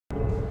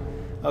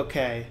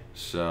Okay.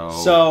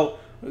 So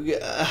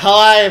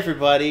hi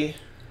everybody.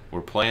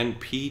 we're playing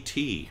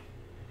PT.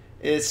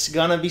 It's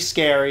gonna be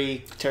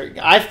scary.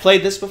 I've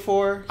played this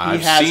before.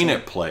 I've seen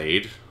it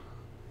played.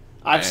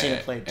 I've seen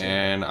it played too.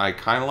 And I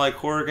kind of like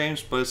horror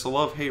games, but it's a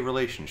love-hate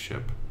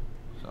relationship.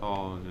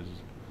 So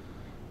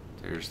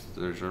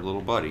there's our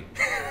little buddy.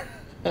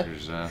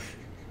 There's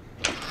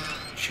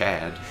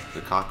Chad,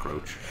 the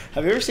cockroach.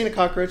 Have you ever seen a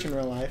cockroach in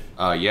real life?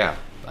 Yeah.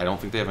 I don't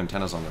think they have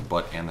antennas on their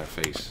butt and their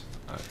face.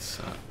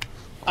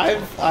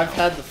 I've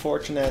had the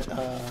fortunate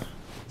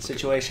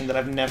situation that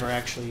I've never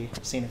actually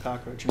seen a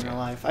cockroach in real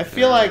life. I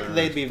feel like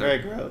they'd be very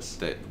gross.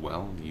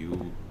 Well,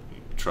 you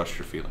trust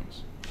your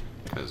feelings.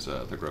 Because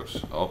they're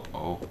gross.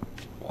 Oh.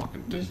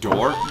 Walking the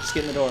door. Just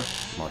get in the door.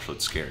 Marshall,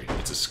 it's scary.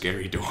 It's a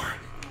scary door.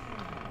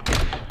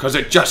 Because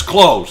it just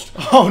closed!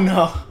 Oh,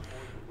 no.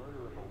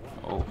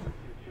 Oh.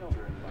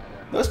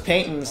 Those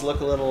paintings look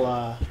a little,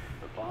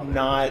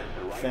 not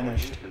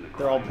finished.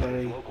 They're all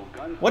blurry.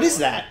 What is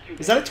that?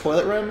 Is that a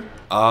toilet room?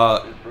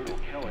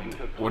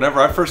 Whenever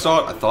I first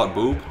saw it, I thought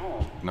boob.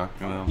 Not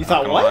gonna. You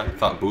thought what? I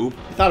thought boob.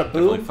 You thought a boob?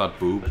 Definitely thought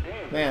boob.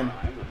 Man,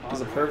 does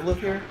a perv live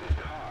here?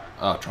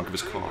 Trunk of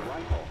his car.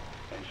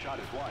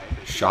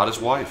 Shot his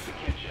wife.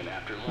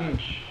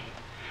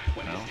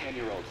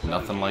 No,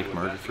 nothing like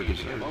murder for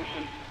dessert.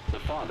 The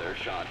father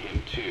shot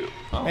him too.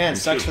 Oh, man,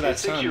 sucks for that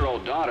His son.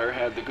 6-year-old daughter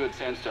had the good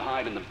sense to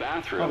hide in the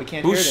bathroom. Oh, we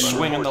can't hear Who's it anymore.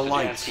 swinging the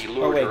lights? He Oh,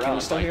 lured wait, her can we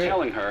out still by hear it?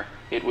 telling her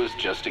it was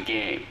just a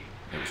game.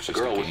 The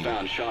girl was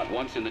found shot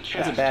once in the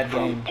chest That's a bad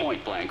from game.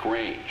 point-blank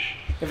range.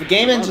 If a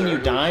game ends in you The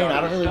mother, dying, who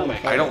I don't really want to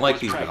stomach play I don't it. like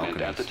was these pregnant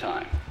balconies. at the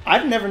time.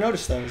 I've never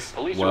noticed those.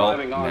 Police Well,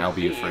 arriving on now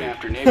be scene afraid.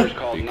 after neighbors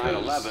called Because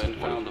 911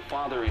 found the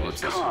father in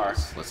his car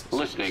let's listen.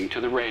 listening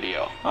to the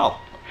radio. Oh,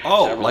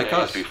 Several like days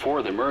us.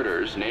 before the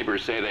murders,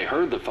 neighbors say they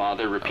heard the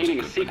father repeating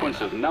a good sequence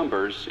banana. of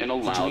numbers in a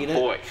you loud eat it?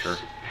 voice. Sure.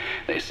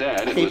 They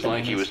said it hate was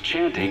like he bananas. was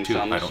chanting Me too.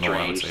 some I don't know why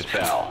I would strange say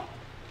that. spell.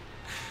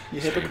 You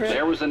hypocrite?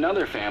 There was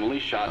another family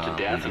shot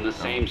to death in the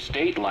same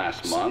state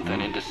last month,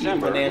 and in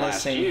December bananas,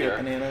 last saying you hate year,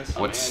 bananas. a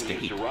What man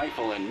state? used a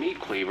rifle and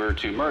meat cleaver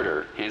to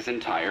murder his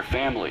entire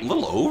family. A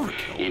little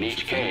overkill. In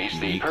each case,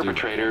 the Meat cleaver and a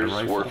perpetrators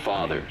rifle. were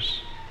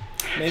fathers.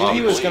 Maybe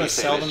he was going to Police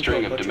say sell the them to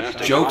string a of butcher domestic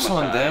shop. Jokes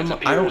on homicides them,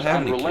 I don't appears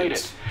have any unrelated,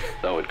 kids.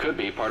 though it could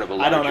be part of a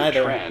I don't larger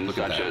either. trend Look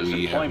at such that. as We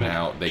have employment,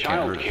 now- they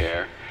can't hurt us.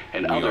 childcare,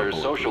 and We are other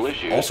bulletproof. social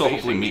issues Also,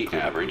 hopefully facing meat the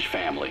cleaver average proof.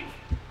 family.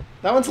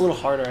 That one's a little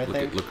harder, I Look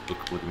think.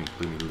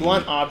 at me.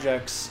 Blunt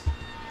objects.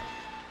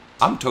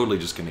 I'm totally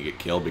just gonna get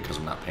killed because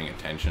I'm not paying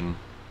attention.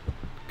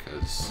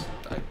 Because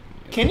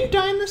Can you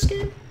die in this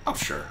game? Oh,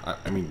 sure.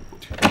 I mean,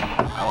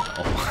 I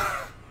don't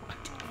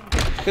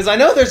know. Because I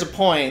know there's a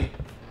point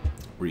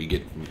Where you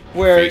get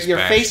where face your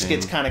bashed face in.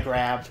 gets kind of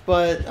grabbed,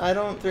 but I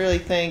don't really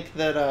think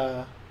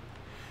that,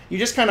 you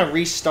just kind of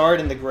restart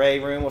in the gray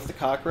room with the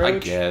cockroach. I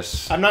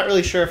guess. I'm not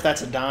really sure if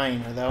that's a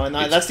diner, though, and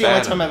It's that's the only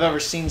bad time I've enough. ever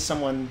seen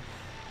someone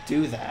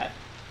do that.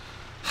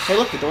 Hey,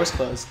 look, the door's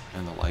closed.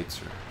 And the lights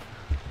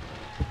are.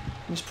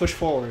 Just push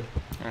forward.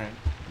 Alright,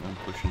 I'm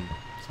pushing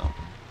something.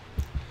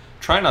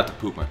 Try not to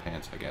poop my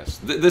pants, I guess.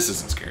 This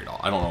isn't scary at all.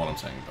 I don't know what I'm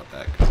saying about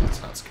that because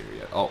it's not scary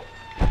yet. Oh,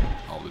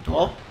 the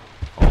door.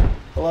 Oh,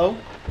 hello?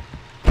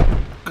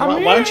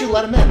 Come Why don't you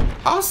let him in?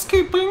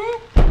 Housekeeping.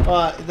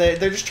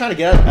 They're just trying to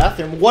get out of the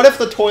bathroom. What if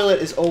the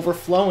toilet is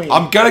overflowing?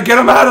 I'm gonna get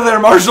him out of there,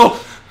 Marshall.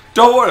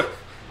 Don't worry.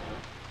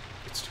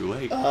 It's too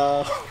late.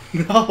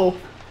 No.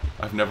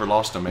 I've never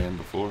lost a man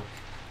before.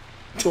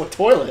 To a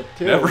toilet,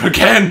 too. Never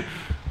again.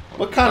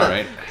 What kind of...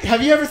 Alright.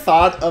 Have you ever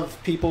thought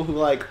of people who,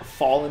 like,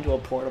 fall into a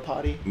porta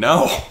potty?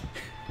 No.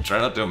 Try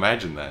not to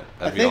imagine that.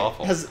 That'd be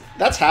awful.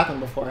 That's happened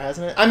before,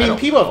 hasn't it? I mean, don't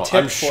people know. have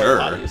tipped I'm sure.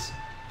 porta potties.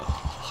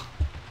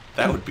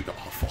 That would be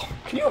awful.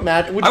 Can you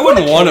imagine? Would I you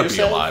wouldn't want want to to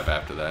kill be yourself? alive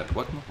after that.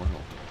 What in the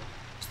world?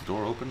 Is the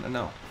door open?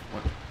 No.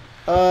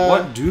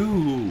 What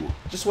do?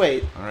 Just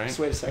wait. All right. Just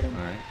wait a second.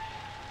 All right.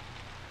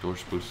 Door's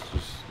supposed to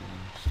just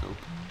open.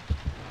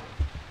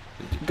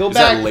 Go Is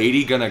back. that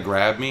lady gonna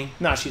grab me?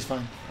 No, she's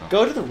fine. Oh.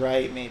 Go to the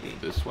right, maybe.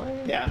 This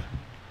way? Yeah.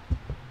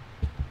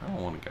 I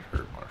don't want to get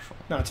hurt, Marshall.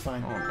 No, it's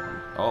fine.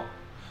 Oh.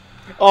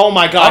 Oh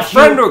my A gosh.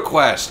 friend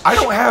request! I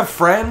don't have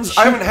friends.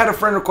 I haven't had a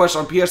friend request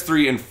on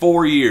PS3 in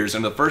 4 years,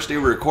 and the first day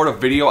we record a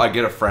video, I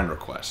get a friend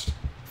request.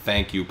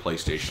 Thank you,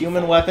 PlayStation.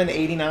 Human 4. Weapon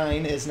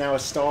 89 is now a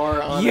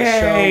star on Yay! the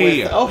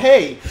show with... Oh,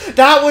 hey.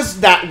 That was...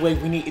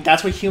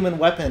 That's what Human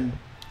Weapon...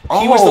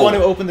 He was the one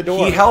who opened the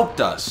door. He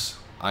helped us.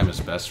 I'm his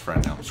best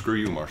friend now. Screw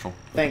you, Marshall.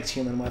 Thanks,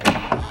 Human Weapon.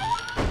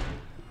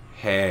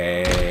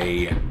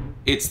 Hey,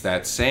 it's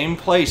that same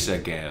place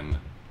again.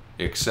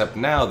 Except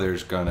now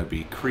there's gonna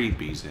be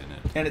creepies in it.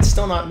 And it's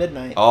still not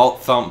midnight. All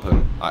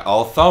thumping.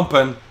 All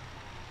thumping.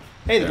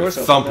 Hey, the They're door's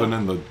open. thumping though.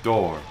 in the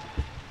door.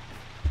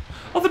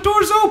 Oh, the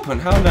door's open.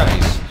 How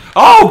nice.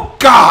 Oh,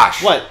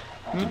 gosh! What?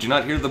 Did you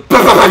not hear the...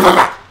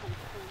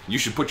 You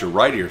should put your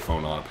right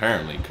earphone on,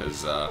 apparently,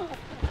 because I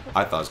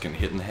thought I was getting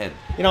hit in the head.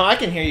 You know, I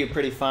can hear you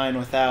pretty fine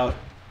without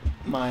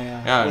my...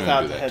 I'm gonna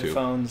without do the that, too.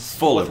 headphones.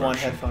 Full with one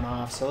immersion. headphone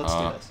off, so let's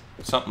do this.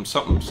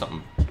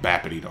 Something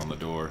bappitied on the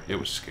door. It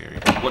was scary.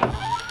 What?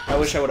 I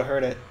wish I would have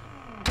heard it.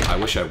 I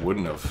wish I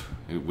wouldn't have.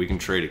 We can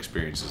trade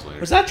experiences later.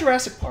 Was that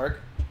Jurassic Park?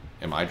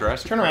 Am I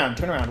Jurassic? Turn around,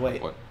 turn around,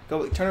 wait. What?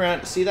 Go, turn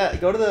around, see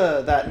that? Go to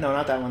no,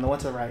 not that one, the one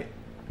to the right.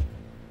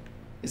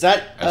 Is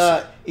that,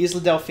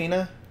 Isla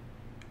Delfina?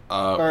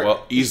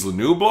 Well, Isla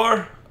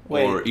Nublar?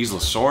 Wait. Or Isla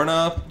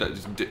Sorna?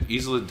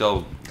 Isla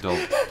del...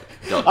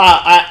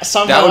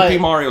 Somehow that would be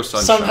Mario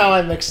Sunshine. Somehow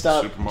I mixed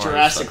up Super Mario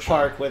Jurassic Sunshine.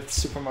 Park with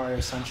Super Mario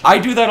Sunshine. I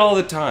do that all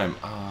the time.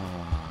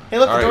 Hey,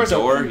 look, the Alright, door's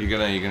door, open. you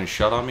gonna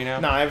shut on me now?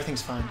 No,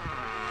 everything's fine.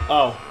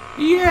 Oh.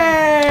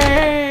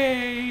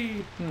 Yay!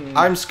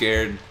 I'm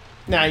scared.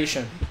 Nah, you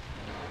shouldn't.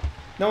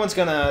 No one's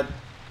gonna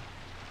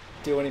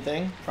do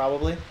anything,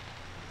 probably.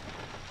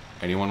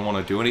 Anyone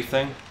want to do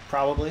anything?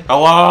 Probably.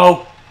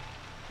 Hello?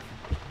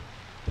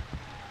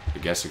 I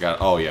guess I got...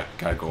 Oh, yeah.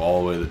 Gotta go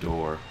all the way to the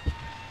door.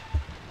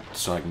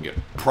 So I can get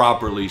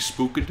properly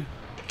spooked.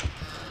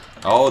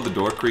 Oh, the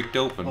door creaked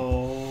open.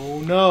 Oh,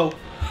 no.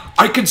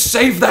 I can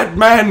save that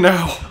man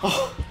now!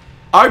 Oh.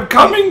 I'm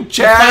coming,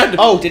 Chad!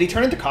 Oh, did he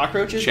turn into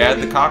cockroaches? Chad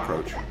baby? the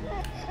cockroach.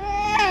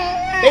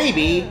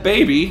 Baby!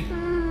 Baby!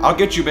 I'll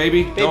get you,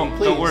 baby. Don't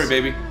please. worry,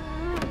 baby.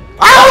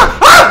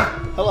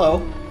 Ah!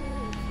 Hello.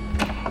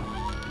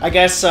 I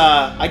guess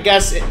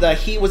the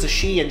he was a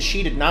she, and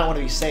she did not want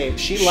to be saved.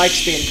 She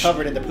likes being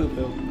covered in the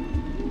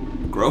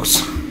poo-poo.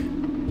 Gross. A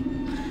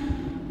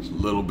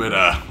little bit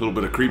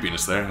of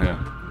creepiness there.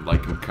 Yeah,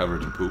 like him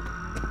covered in poop.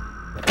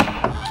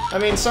 I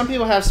mean, some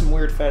people have some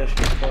weird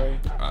fetishes, Cory.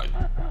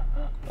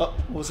 Oh,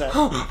 what was that?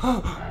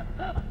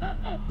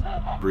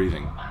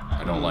 Breathing.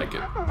 I don't like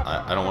it.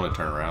 I don't want to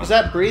turn around. Is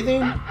that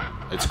breathing?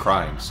 It's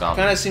crying. Stop.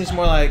 Kind of seems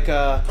more like,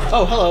 oh,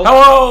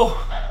 hello.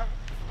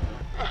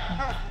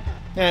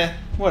 Hello!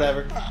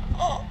 Whatever.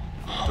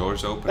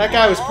 Doors open. That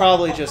guy was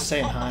probably just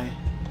saying hi.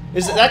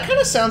 That kind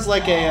of sounds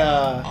like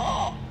a,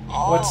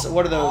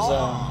 what are those,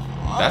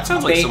 That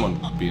sounds like someone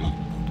being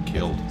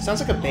killed. Sounds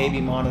like a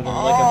baby monitor,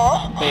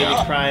 like a baby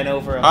crying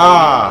over a baby.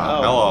 Ah,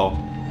 Oh.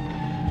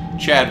 hello.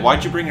 Chad,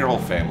 why'd you bring your whole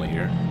family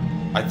here?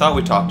 I thought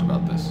we talked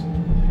about this.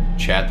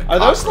 Chad the Are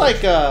those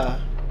cockroach.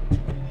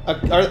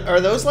 like, are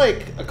those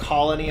like a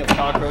colony of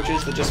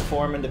cockroaches that just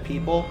form into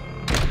people?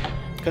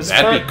 Because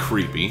That'd be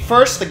creepy.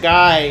 First, the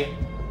guy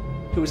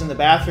who was in the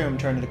bathroom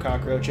turned into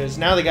cockroaches.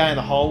 Now the guy in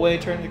the hallway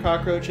turned into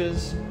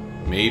cockroaches.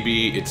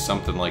 Maybe it's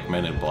something like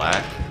Men in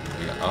Black.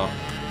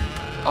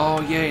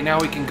 Oh, yay, now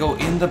we can go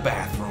in the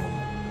bathroom.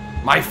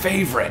 My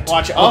favorite.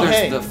 Watch it. Oh, Oh, there's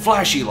hey. the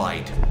flashy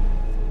light.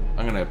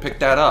 I'm gonna pick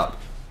that up.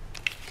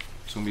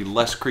 So I'm gonna be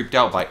less creeped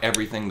out by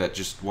everything that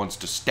just wants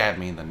to stab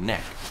me in the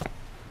neck.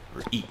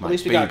 Or eat my At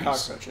least we babies. got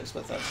cockroaches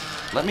with us.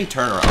 Let me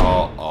turn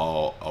around.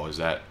 Oh, is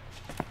that...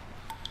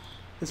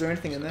 Is there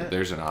anything in that?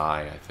 There's an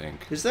eye, I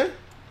think. Is there?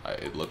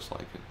 It looks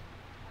like it.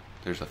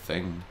 There's a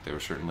thing. There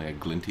was certainly a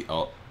glinty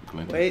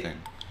Wait. thing.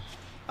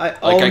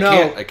 Oh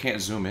no! I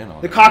can't zoom in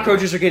on The it.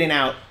 cockroaches are getting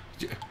out.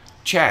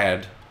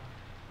 Chad.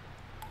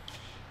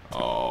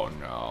 Oh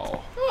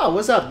no. Oh,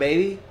 what's up,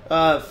 baby?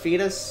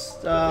 Fetus,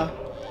 Look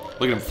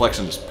at him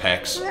flexing his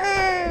pecs.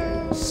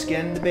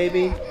 skinned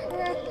baby.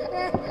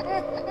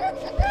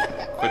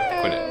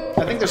 Quit it.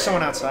 I think there's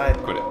someone outside.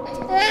 Quit it.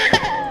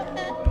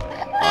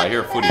 I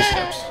hear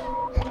footsteps.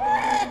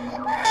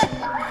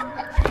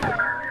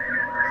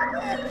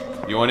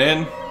 You want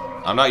in?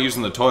 I'm not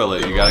using the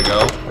toilet. You gotta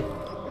go.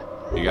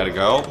 You gotta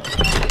go.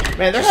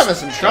 Man, they're having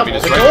some trouble.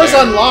 just The right door's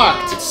there.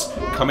 unlocked.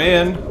 Come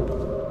in.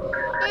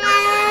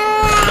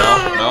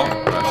 No.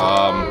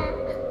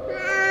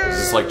 Is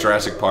this like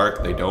Jurassic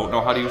Park? They don't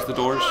know how to use the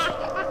doors?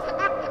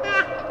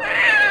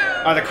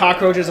 Are the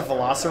cockroaches a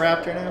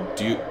velociraptor now?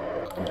 Do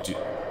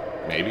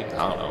maybe?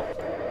 I don't know.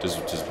 Does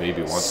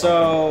baby want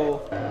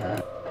So,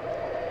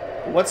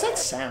 what's that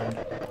sound?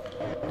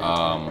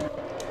 something?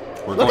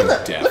 We're Look going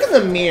at deaf.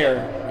 the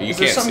mirror. You Is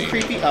there can't something see.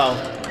 creepy?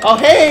 Oh,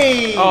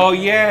 hey! Oh,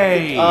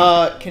 yay!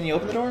 Can you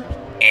open the door?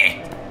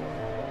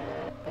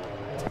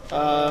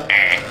 Got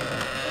it.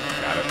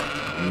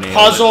 Nailed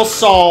Puzzle it.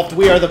 solved.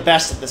 We are the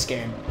best at this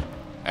game.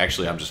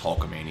 Actually, I'm just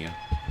Hulkamania.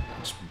 I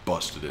just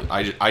busted it.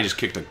 I just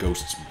kicked a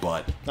ghost's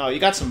butt Oh, you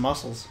got some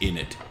muscles. in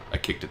it. I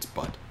kicked its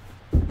butt.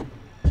 In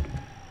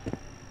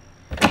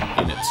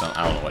it.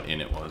 I don't know what in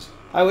it was.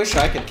 I wish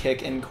I could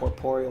kick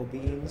incorporeal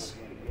beings.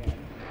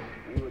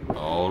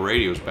 Oh,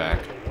 radio's back.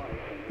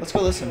 Let's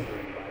go listen.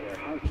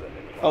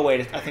 Oh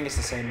wait, I think it's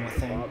the same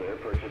thing.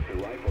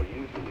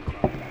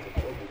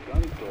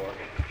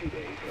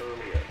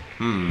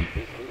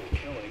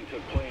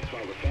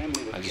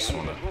 I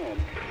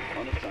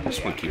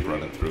just want to keep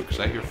running through because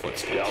I hear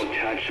footsteps.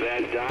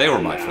 They They were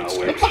my Look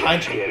footsteps.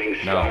 behind you.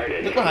 No.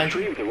 Look behind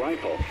you.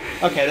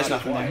 Okay, there's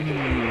nothing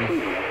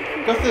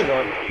there. Go through the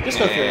door. Just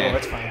go through the door.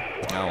 It's fine.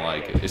 I don't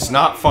like it. It's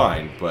not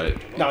fine, but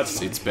No,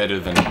 it's it's better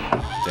than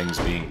things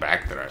being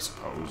back there, I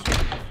suppose.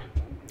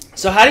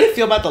 So how do you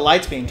feel about the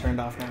lights being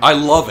turned off now? I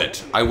love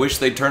it. I wish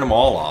they'd turn them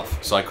all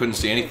off so I couldn't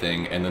see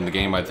anything, and then the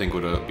game I think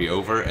would be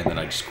over, and then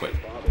I just quit.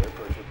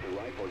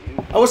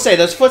 I will say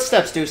those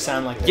footsteps do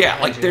sound like they're Yeah,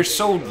 behind like you. they're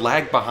so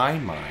lag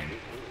behind mine.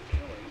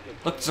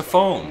 Look, it's a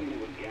phone.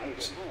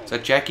 Is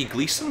that Jackie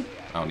Gleason?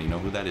 I don't even know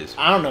who that is.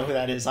 I don't know who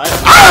that is. Woohoo!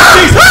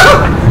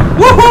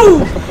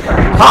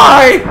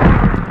 Hi!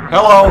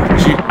 Hello.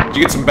 Did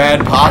you get some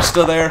bad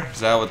pasta there? Is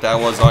that what that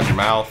was on your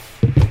mouth?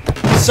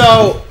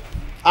 So,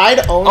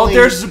 I'd only... Oh,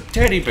 there's a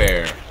teddy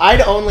bear.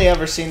 I'd only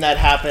ever seen that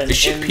happen Is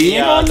she in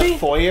peeing on the me?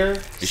 foyer.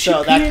 Is she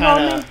so that peeing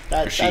kind on of... me?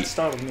 That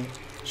startled me.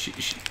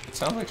 It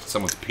sounds like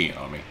someone's peeing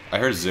on me. I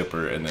heard a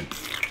zipper and then...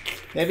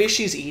 Maybe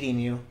she's eating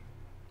you.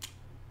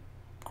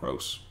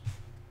 Gross.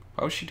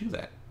 Why would she do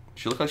that?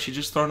 She looked like she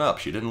just thrown up.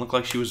 She didn't look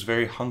like she was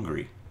very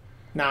hungry.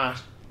 Nah.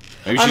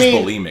 Maybe she's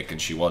bulimic and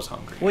she was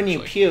hungry. When you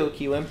puke,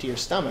 you empty your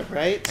stomach,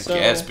 right? I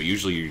guess, but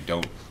usually you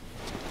don't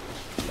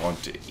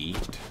want to eat.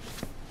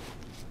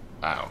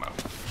 I don't know.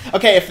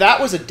 Okay, if that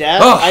was a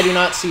death, I do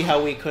not see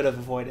how we could have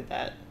avoided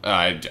that.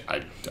 I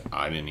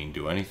didn't even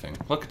do anything.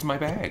 Look, it's my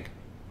bag.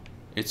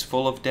 It's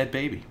full of dead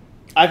baby.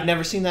 I've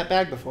never seen that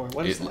bag before.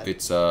 What is that?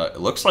 It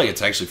looks like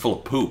it's actually full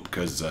of poop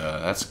because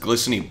that's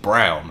glistening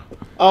brown.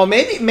 Oh,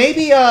 maybe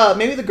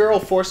the girl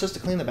forced us to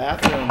clean the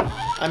bathroom.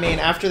 I mean,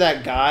 after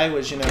that guy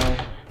was, you know.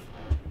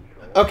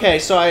 Okay,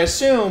 so I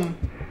assume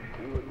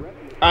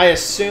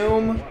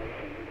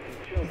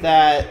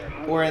that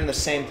we're in the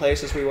same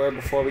place as we were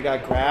before we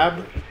got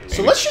grabbed.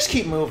 So let's just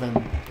keep moving.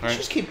 Let's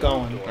just keep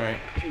going. All right.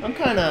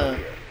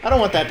 I don't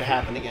want that to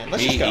happen again.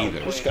 Let's just go.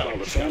 Either. Let's go.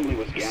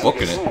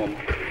 Booking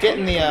it. Get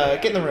in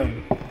the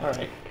room. All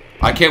right.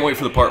 I can't wait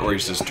for the part where he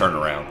says turn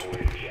around.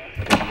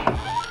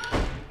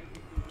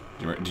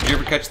 Did you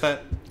ever catch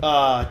that?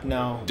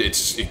 No. I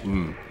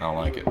don't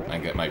like it. I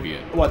think that might be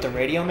it. What, the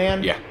radio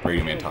man? Yeah,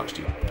 Radio Man talks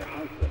to you.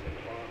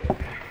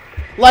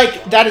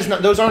 Like, that is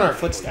not, those aren't our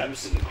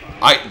footsteps.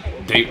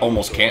 They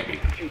almost can't be.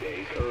 2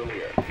 days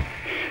earlier,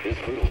 this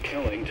brutal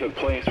killing took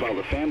place while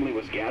the family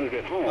was gathered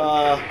at home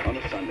on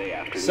a Sunday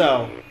afternoon.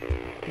 So,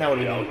 now what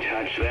do we do? Don't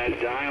touch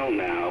that dial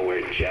now.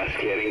 We're just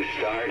getting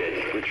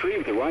started.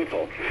 Retrieved the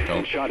rifle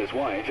and shot his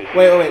wife.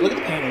 Wait. Look at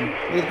the painting.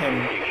 Look at the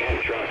painting. You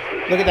can't trust the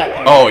Look at that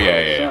painting. Oh,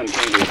 yeah.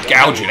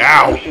 Gouge it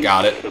out.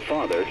 Got it. The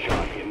father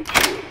shot him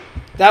too.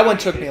 That one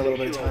took me a little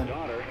bit of time.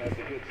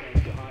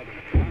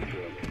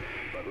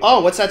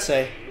 Oh, what's that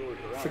say?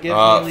 Forgive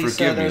me, Lisa.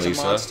 Forgive me, There's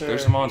Lisa. a monster.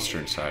 There's a monster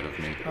inside of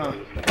me. Huh.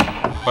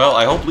 Well,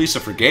 I hope Lisa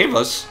forgave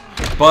us,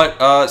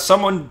 but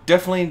someone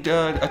definitely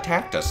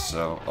attacked us.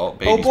 So,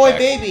 baby's Oh boy, back.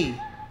 baby.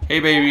 Hey,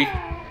 baby.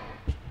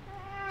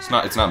 It's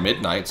not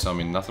midnight, so I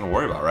mean nothing to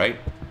worry about, right?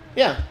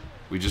 Yeah,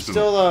 We just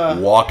Still,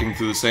 been walking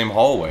through the same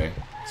hallway.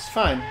 it's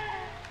fine.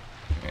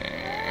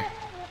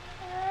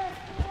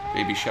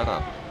 Baby, shut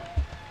up.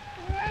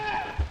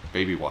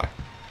 Baby, why?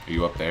 Are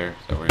you up there? Is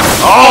that where you're...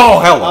 Oh,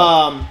 hello.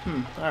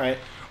 All right.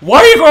 Why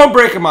are you going to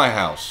break in my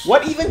house?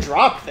 What even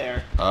dropped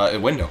there? A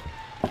window.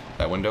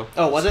 That window.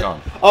 Oh, was it?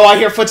 Gone. Oh, I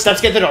hear footsteps.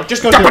 Get the door.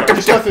 Just go through the door.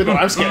 Just go through the door.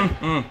 I'm scared.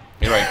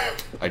 You're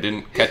right. I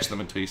didn't catch them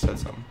until you said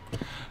something.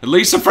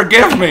 Lisa,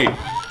 forgive me.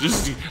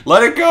 Just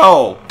let it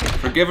go.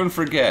 Forgive and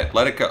forget.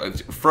 Let it go.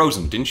 It's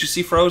Frozen. Didn't you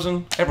see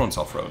Frozen? Everyone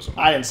saw Frozen.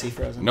 I didn't see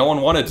Frozen. No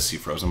one wanted to see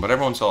Frozen, but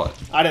everyone saw it.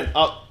 I didn't.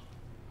 Oh,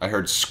 I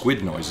heard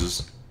squid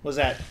noises. what's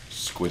that?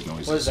 Squid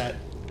noises. What is that?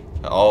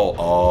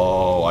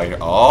 Oh,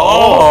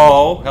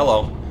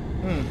 hello.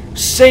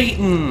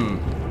 Satan!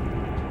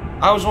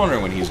 I was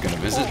wondering when he's gonna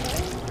visit.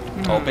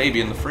 Oh, baby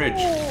in the fridge.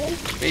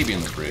 Baby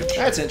in the fridge.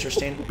 That's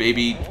interesting.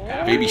 Baby.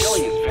 After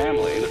killing his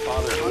family, the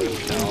father hung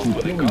himself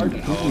with a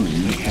garden hose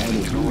he had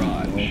in the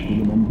garage.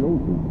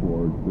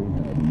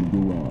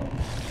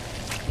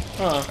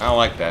 Huh. I don't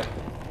like that.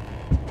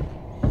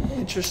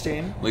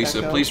 Interesting. Lisa,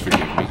 Back up. please forgive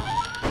me.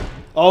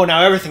 Oh,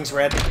 now everything's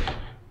red.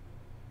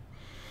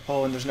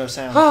 Oh, and there's no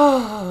sound.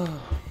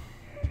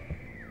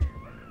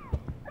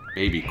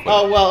 Baby, quit.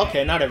 Oh, well,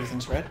 okay, not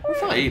everything's red. We're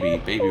fine.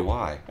 Baby,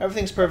 why?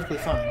 Everything's perfectly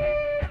fine.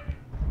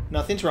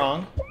 Nothing's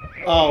wrong.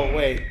 Oh,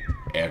 wait.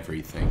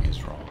 Everything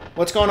is wrong.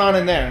 What's going on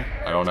in there?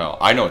 I don't know.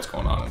 I know what's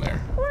going on in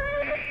there.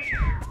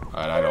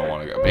 And I don't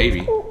want to go.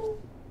 Baby.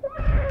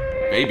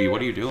 Baby,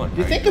 what are you doing? Do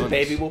you think a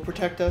baby will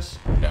protect us?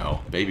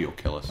 No, baby will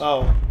kill us.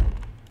 Oh.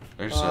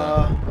 There's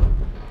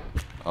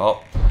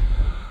Oh.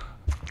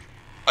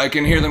 I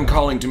can hear them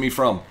calling to me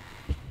from.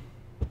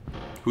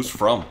 Who's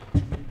from?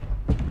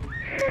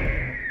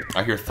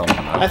 I hear thumping.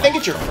 I think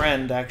it's your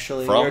friend,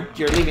 actually. From?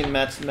 You're leaving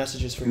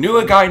messages for your Knew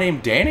a friend. guy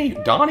named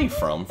Donnie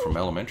from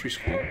elementary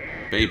school.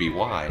 Baby,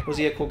 why? Was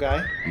he a cool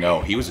guy?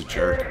 No, he was a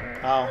jerk.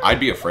 Oh. I'd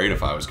be afraid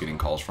if I was getting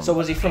calls from. So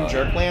was he from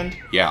Jerkland?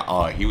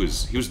 Yeah, he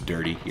was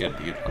dirty. He had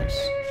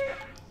advice.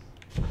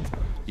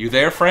 You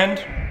there,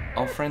 friend?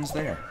 Oh, friend's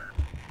there.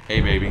 Hey,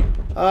 baby.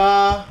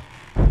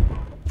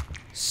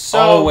 So.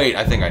 Oh wait,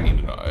 I think I need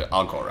to know.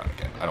 I'll go around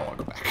again. I don't want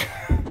to go back.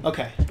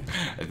 Okay.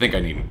 I think I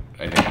know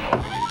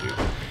what we need to do.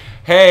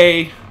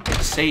 Hey,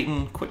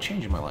 Satan, quit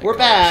changing my light. We're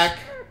back.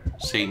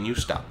 Satan, you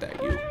stop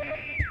that, you.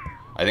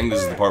 I think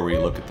this is the part where you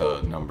look at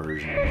the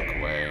numbers and look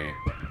away.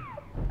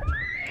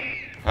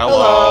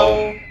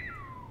 Hello.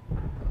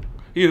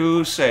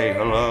 You say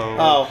hello.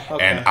 Oh,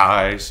 okay. And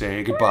I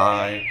say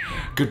goodbye.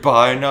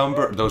 Goodbye,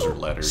 number. Those are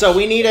letters. So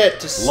we need it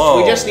to.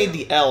 Low. We just need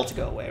the L to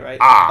go away, right?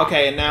 Ah.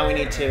 Okay, and now we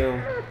need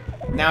to.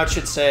 Now it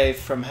should say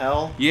from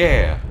hell.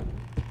 Yeah.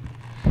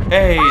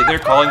 Hey, they're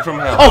calling from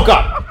hell. Oh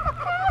God!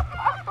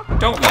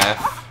 Don't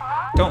laugh.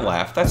 Don't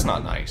laugh. That's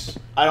not nice.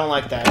 I don't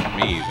like that.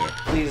 Me either.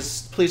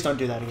 Please don't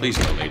do that again. Please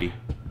no, lady.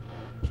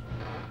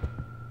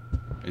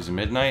 Is it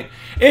midnight?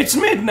 It's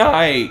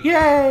midnight!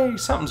 Yay!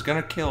 Something's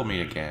gonna kill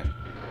me again.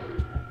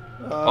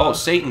 Oh,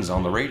 Satan's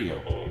on the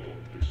radio.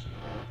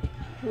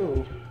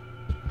 Ooh.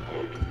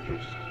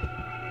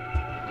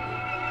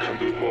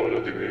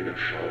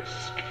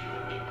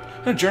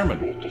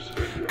 German.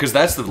 Because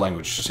that's the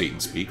language Satan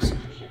speaks.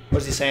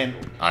 What's he saying?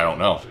 I don't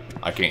know.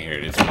 I can't hear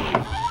it. It's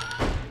really...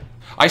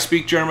 I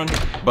speak German,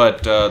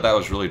 but that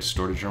was really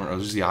distorted German. Oh,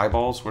 this is the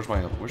eyeballs? Where's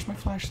my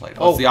flashlight?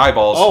 Oh, it's the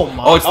eyeballs.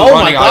 Oh, it's the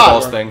runny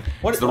eyeballs thing.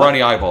 It's the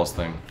runny eyeballs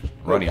thing.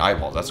 Runny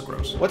eyeballs, that's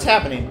gross. What's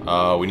happening?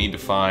 We need to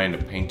find a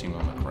painting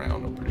on the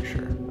ground, I'm pretty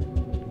sure.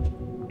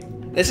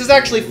 This is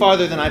actually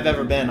farther than I've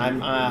ever been.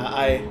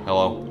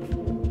 Hello?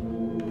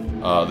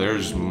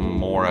 There's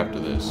more after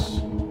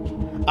this.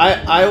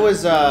 I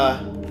was,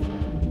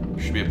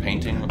 Should be a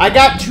painting. I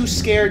got too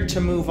scared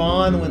to move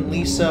on when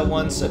Lisa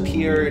once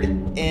appeared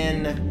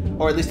in,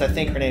 or at least I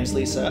think her name's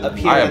Lisa,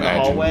 appeared in the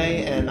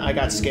hallway, and I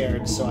got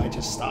scared, so I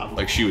just stopped.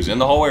 Like she was in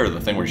the hallway, or the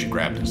thing where she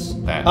grabbed us?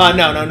 That?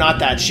 No, not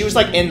that. She was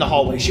like in the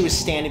hallway. She was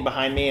standing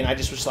behind me, and I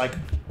just was like,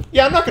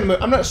 yeah, I'm not gonna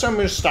move. So I'm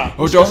gonna stop.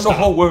 Oh, down the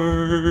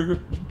hallway.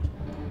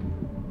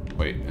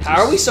 Wait.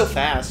 How are we so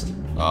fast?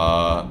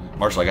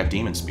 Marshall, I got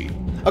demon speed.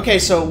 Okay,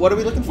 so what are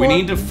we looking for? We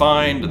need to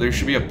find, there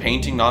should be a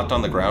painting knocked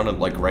on the ground,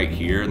 like right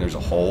here, and there's a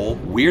hole.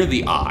 We're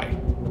the eye.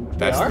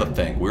 That's the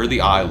thing. We're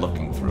the eye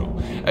looking through.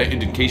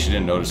 In case you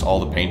didn't notice,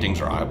 all the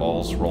paintings are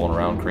eyeballs rolling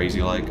around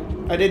crazy like.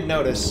 I did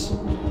notice.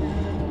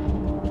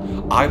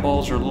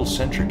 Eyeballs are a little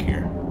centric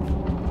here.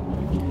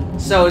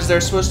 So is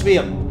there supposed to be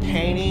a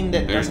painting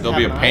that There'll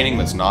be a painting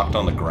that's knocked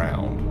on the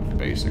ground,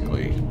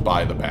 basically,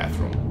 by the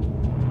bathroom.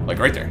 Like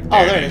right there.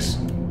 Oh, there it is.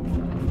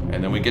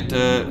 And then we get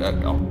to,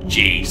 oh,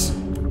 jeez.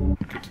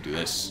 Get to do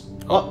this.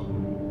 Oh.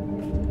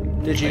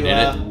 Did you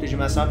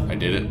mess up? I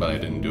did it, but I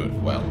didn't do it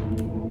well.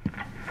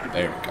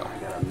 There we go.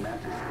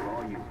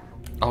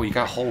 Oh, you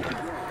got hold of it.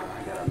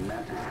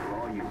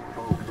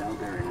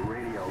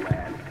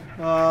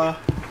 Well.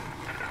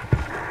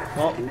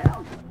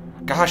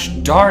 Gosh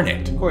darn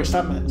it. Cory,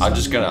 stop it. I'm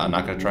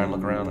not gonna try and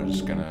look around. I'm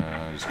just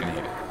gonna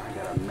hit it.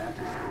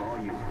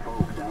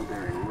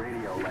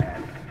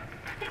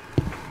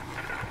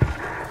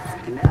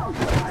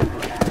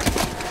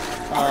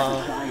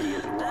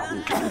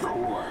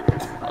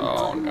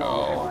 Oh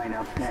no.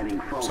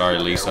 Sorry,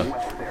 Lisa.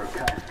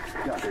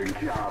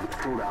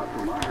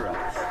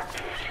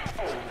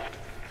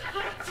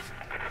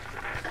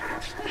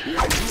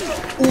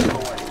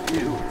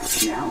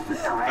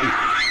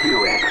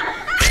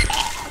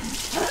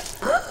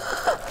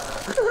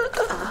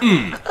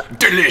 Mmm,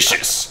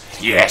 delicious.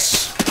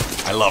 Yes,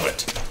 I love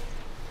it.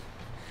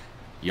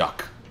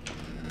 Yuck.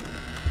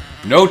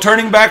 No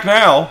turning back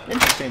now.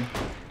 Interesting.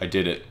 I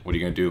did it. What are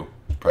you gonna do?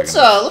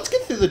 Let's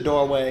get through the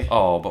doorway.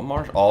 Oh, but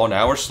oh,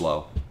 now we're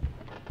slow.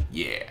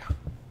 Yeah.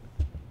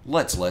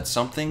 Let's let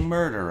something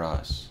murder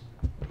us.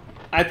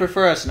 I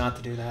prefer us not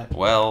to do that.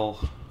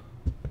 Well,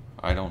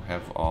 I don't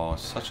have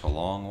such a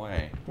long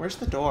way. Where's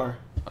the door?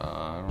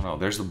 I don't know.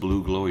 There's the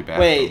blue glowy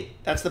bathroom.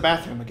 Wait, that's the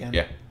bathroom again.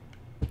 Yeah.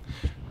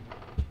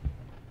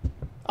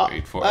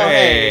 Wait for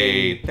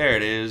hey, hey, there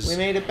it is. We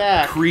made it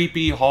back.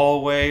 Creepy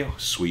hallway.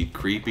 Sweet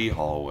creepy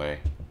hallway.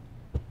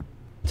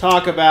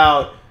 Talk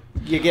about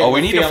you get. Oh,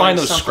 we need to find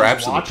those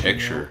scraps of the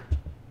picture. You.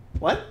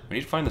 What? We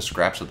need to find the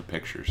scraps of the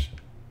pictures.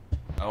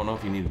 I don't know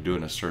if you need to do it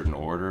in a certain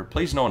order.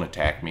 Please no one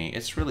attack me.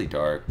 It's really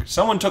dark.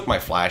 Someone took my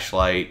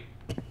flashlight.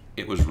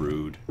 It was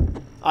rude.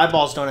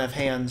 Eyeballs don't have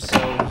hands, so...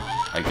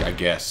 I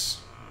guess.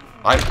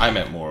 I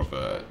meant more of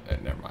a...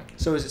 never mind.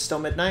 So is it still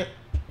midnight?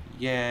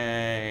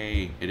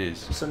 Yay. It is.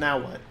 So now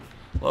what?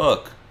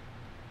 Look.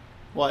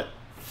 What?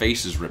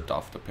 Face is ripped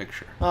off the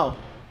picture. Oh.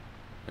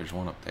 There's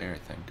one up there, I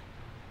think.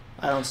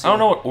 I don't see I don't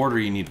know what order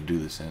you need to do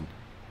this in.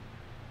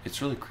 It's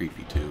really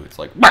creepy, too. It's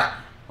like...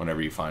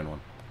 whenever you find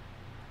one.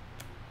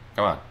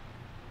 Come on.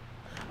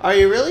 Are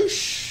you really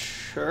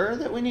sure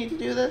that we need to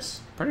do this?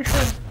 Pretty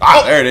sure.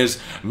 Ah, there it is.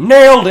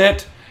 Nailed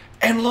it.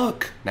 And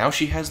look, now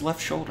she has left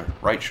shoulder,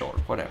 right shoulder,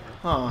 whatever.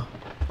 Huh.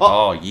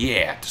 Oh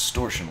yeah,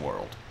 distortion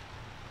world.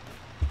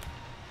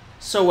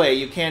 So wait,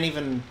 you can't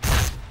even...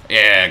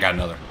 Yeah, I got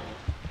another.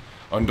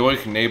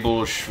 Undurch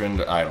Nebel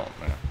Schwind... I don't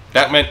know.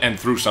 That meant and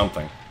through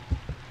something.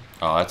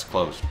 Oh, that's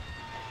closed.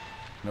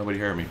 Nobody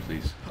heard me,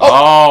 please.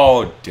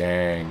 Oh,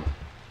 dang.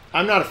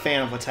 I'm not a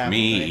fan of what's happening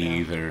Me right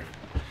either.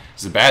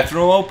 Is the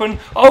bathroom open?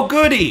 Oh,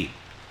 goody!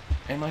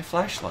 And my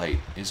flashlight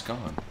is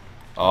gone.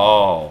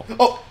 Oh.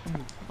 Oh.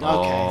 Okay.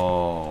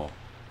 Oh.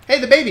 Hey,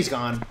 the baby's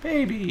gone.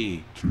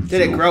 Baby.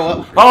 Did it grow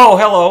up? Oh,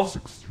 hello.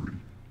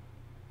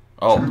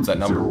 Oh, what's that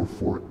number?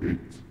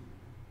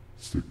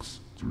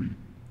 04863.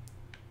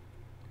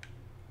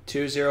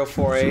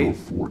 2048.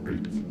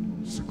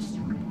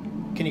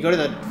 Can you go to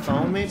the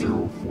phone, maybe?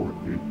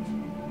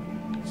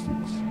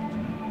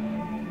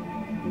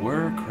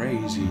 We're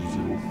crazy.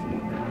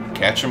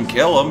 Catch 'em,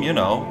 kill 'em, you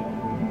know.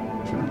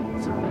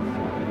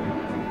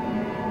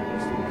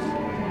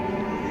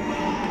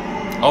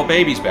 Oh,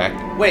 baby's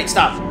back. Wait,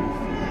 stop.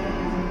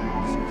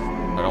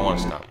 I don't want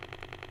to stop.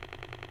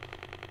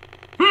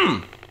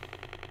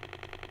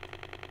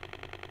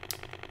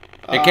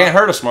 It can't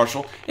hurt us,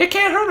 Marshall. It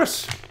can't hurt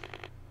us.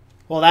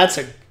 Well, it's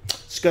a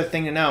good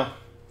thing to know.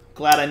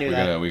 Glad I knew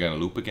that. We gonna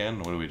loop again?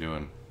 What are we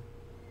doing?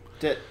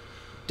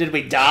 Did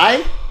we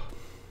die?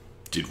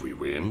 Did we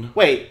win?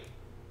 Wait.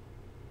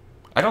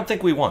 I don't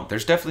think we won.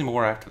 There's definitely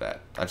more after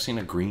that. I've seen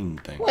a green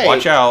thing. Wait.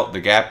 Watch out,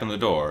 the gap in the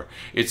door.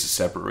 It's a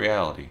separate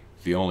reality.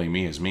 The only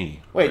me is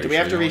me. Wait, do we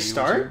have to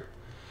restart?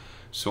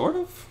 Sort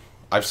of.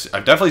 I've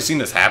definitely seen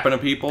this happen to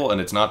people,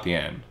 and it's not the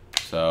end.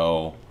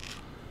 So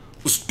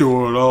let's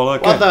do it all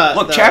again. Well,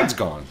 Look, Chad's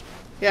gone.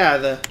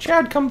 Yeah,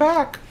 Chad, come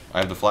back. I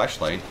have the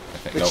flashlight. I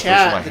think. The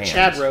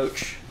Chad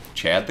Roach.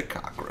 Chad the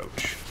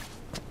cockroach.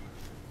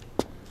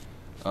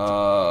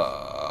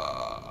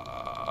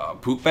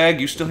 Poop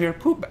bag, you still here?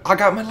 Poop bag. I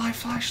got my live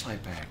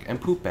flashlight back, and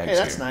poop bag's here.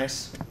 Hey, that's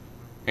nice.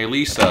 Hey,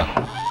 Lisa.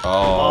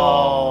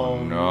 Oh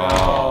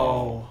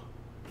no.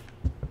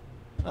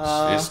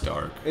 It's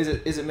dark. Is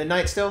it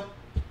midnight still?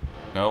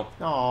 No.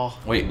 Oh.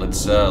 Wait, let's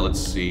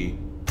see.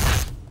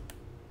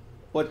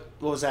 What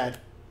was that?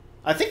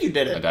 I think you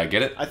did it. Did I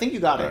get it? I think you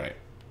got it. All right.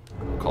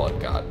 Call it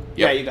God. Yep,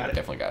 yeah, you got it.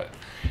 Definitely got it.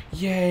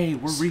 Yay,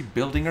 we're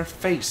rebuilding our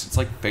face. It's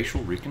like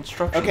facial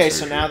reconstruction. Okay,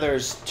 surgery. so now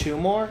there's 2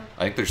 more?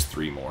 I think there's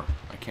 3 more.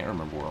 I can't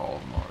remember where all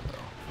of them are,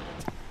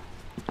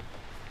 though.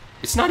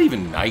 It's not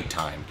even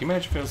nighttime. Can you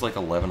imagine if it was like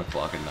 11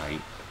 o'clock at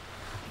night?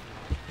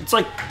 It's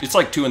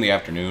like 2 in the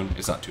afternoon.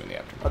 It's not 2 in the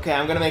afternoon. Okay,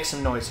 I'm gonna make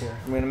some noise here.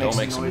 I'm gonna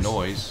make some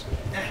noise.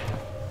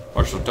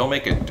 Marshall, don't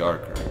make it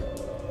darker.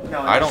 No,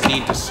 I don't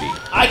need to see.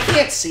 I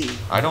can't see.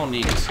 I don't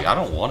need to see. I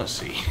don't want to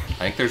see.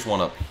 I think there's one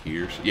up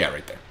here. Yeah,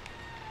 right there.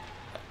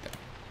 Right there.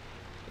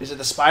 Is it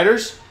the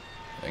spiders?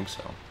 I think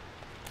so.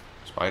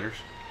 Spiders?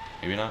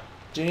 Maybe not.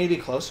 Do you need to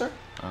be closer?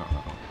 I don't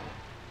know.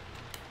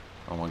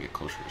 I don't want to get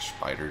closer to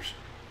spiders.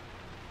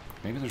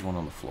 Maybe there's one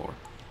on the floor.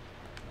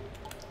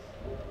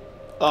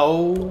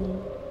 Oh.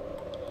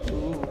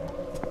 Ooh.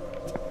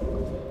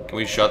 Can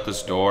we shut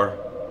this door?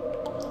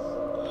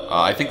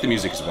 I think the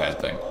music is a bad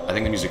thing. I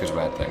think the music is a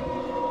bad thing.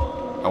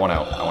 I want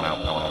out. I want out.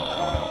 I want out.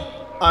 I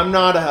want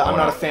out. I'm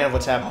not a fan of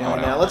what's happening right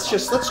now. Let's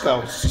go.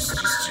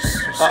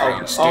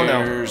 Uh-oh. Oh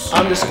no.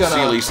 I'm just gonna...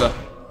 See you, Lisa.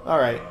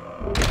 Alright.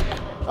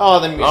 Oh,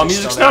 the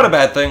music's not a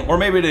bad thing. Or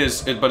maybe it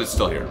is, but it's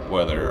still here.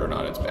 Whether or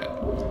not it's bad.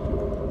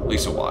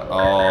 Lisa Watt.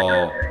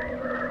 Oh.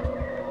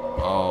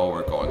 Oh,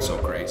 we're going so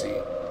crazy.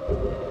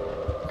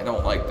 I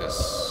don't like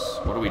this.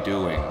 What are we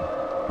doing?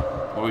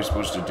 What are we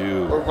supposed to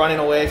do? We're running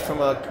away from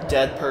a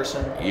dead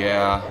person.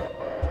 Yeah.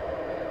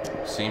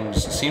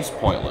 Seems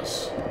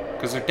pointless.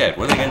 Because they're dead.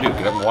 What are they going to do?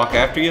 Get up and walk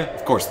after you?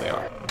 Of course they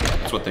are.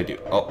 That's what they do.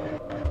 Oh.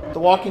 The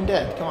Walking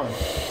Dead. Come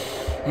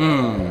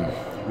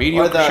on.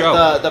 Mediocre or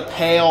show. The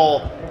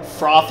pale,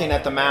 frothing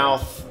at the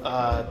mouth,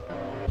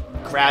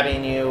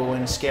 grabbing you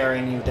and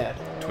scaring you dead.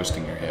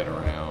 Twisting your head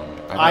around.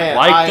 I don't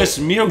like this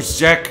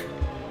music.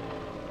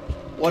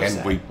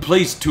 Can we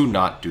please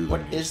not do the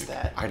music? What is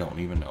that? I don't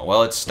even know.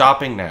 Well, it's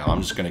stopping now.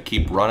 I'm just going to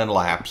keep running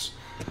laps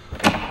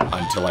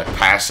until I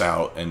pass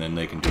out, and then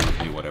they can do with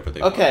me whatever they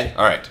want. Okay.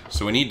 All right.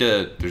 So we need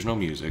to... There's no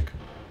music.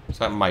 So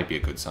that might be a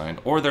good sign.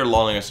 Or they're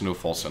lulling us into a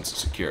false sense of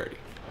security.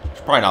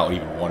 There's probably not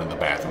even one in the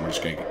bathroom. We're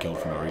just going to get killed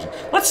for no reason.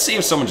 Let's see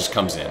if someone just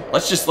comes in.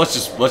 Let's just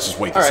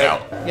wait this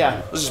out.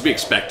 Yeah. Let's just be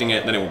expecting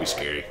it, then it won't be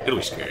scary. It'll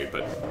be scary,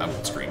 but I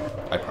won't scream.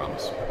 I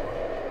promise.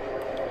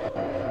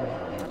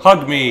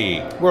 Hug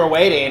me. We're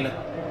waiting.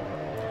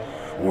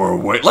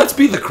 Let's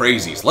be the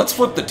crazies. Let's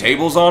flip the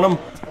tables on them.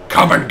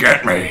 Come and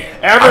get me.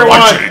 I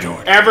want you to do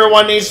it.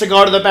 Everyone needs to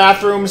go to the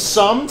bathroom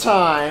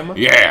sometime.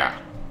 Yeah.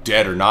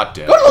 Dead or not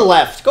dead. Go to the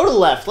left. Go to the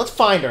left. Let's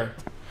find her.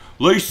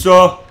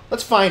 Lisa.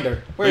 Let's find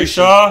her. Where is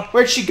she?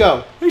 Where'd she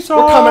go? Lisa.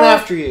 We're coming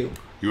after you.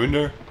 You in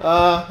there?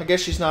 I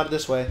guess she's not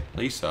this way.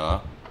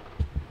 Lisa.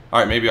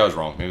 Alright, maybe I was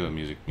wrong. Maybe the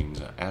music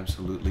means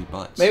absolutely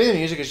butts. Maybe the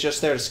music is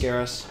just there to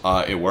scare us.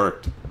 It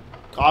worked.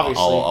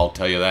 Obviously. I'll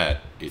tell you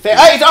that. Hey,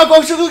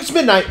 it's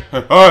midnight.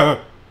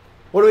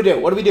 What do we do?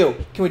 What do we do?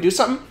 Can we do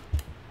something?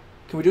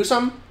 Can we do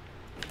something?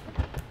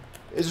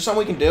 Is there something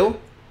we can do?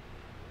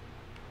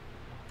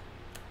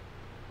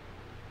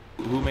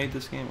 Who made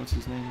this game? What's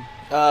his name?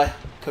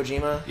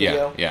 Kojima.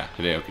 Yeah,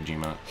 Hideo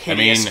Kojima.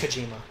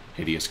 Kojima.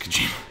 Hideous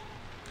Kojima.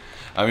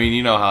 I mean,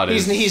 you know how it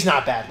is. He's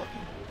not bad looking.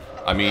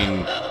 I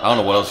mean, I don't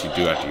know what else you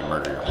do after you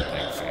murder your whole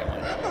dang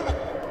family.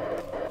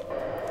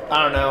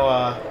 I don't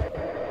know,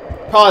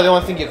 probably the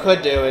only thing you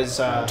could do is,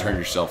 turn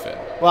yourself in.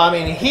 Well, I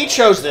mean, he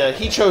chose the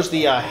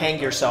hang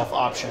yourself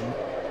option.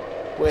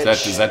 Which...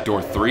 Is that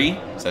door 3?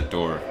 Is that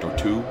door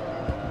 2?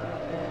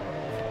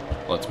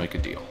 Let's make a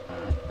deal.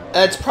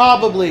 It's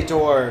probably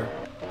door...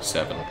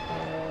 7.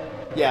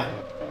 Yeah.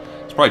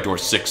 It's probably door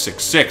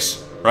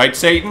 666. Right,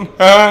 Satan?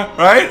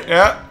 Right?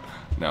 Yeah?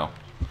 No.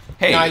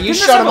 Hey, nah, you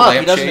shut him up.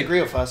 He doesn't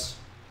agree with us.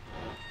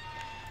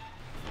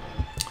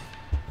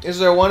 Is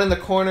there one in the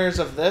corners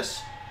of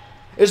this?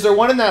 Is there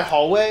one in that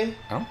hallway?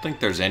 I don't think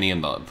there's any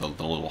in the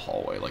little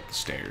hallway, like the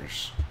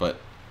stairs.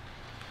 But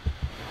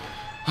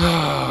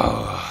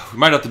We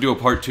might have to do a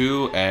part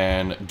 2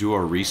 and do a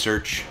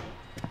research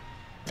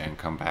and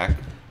come back.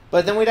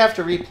 But then we'd have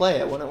to replay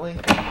it, wouldn't we?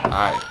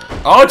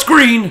 Oh, it's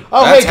green!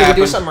 Oh, That's hey, did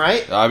we do something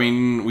right? I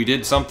mean, we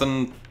did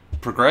something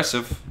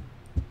progressive.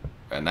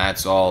 And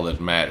that's all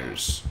that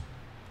matters.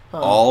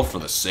 Huh. All for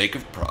the sake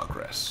of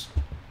progress.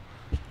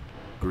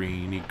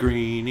 Greeny,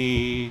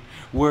 greeny,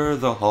 we're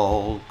the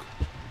Hulk.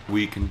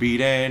 We can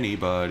beat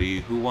anybody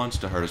who wants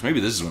to hurt us. Maybe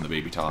this is when the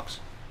baby talks.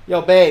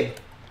 Yo, babe.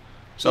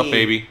 What's up,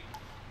 baby?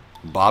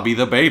 Bobby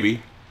the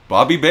baby.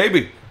 Bobby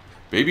baby.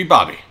 Baby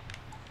Bobby.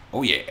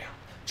 Oh, yeah.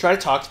 Try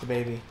to talk to the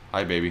baby.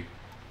 Hi, baby.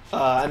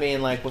 I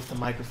mean, like, with the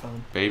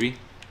microphone. Baby?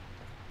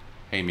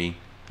 Hey, me.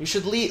 You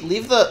should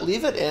leave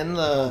it in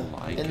the...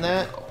 in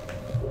that.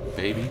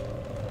 Baby?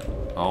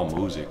 Oh,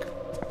 music.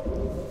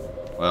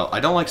 Well, I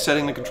don't like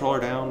setting the controller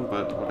down,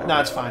 but whatever. No,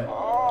 it's fine.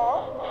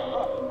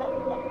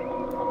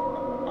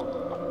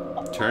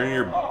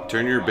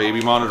 Turn your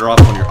baby monitor off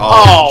when you're...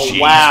 Oh,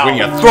 geez, wow. When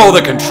you throw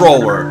the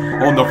controller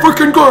on the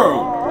freaking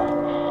ground!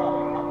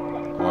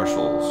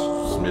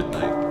 Marshall's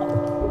midnight.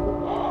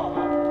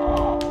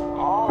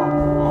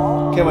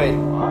 Okay, wait.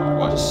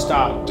 What? Just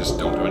stop. Just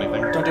don't do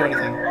anything? Don't do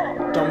anything.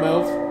 Don't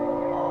move.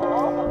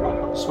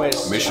 Just wait.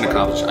 Mission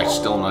accomplished. I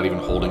still am not even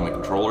holding the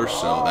controller,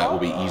 so that will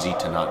be easy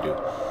to not do.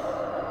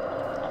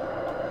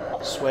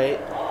 Just wait.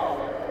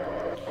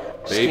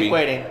 Just Baby. keep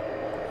waiting.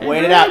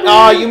 Wait it out.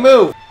 Oh, you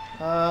move!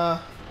 I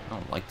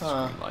don't like this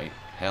green light.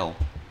 Hell.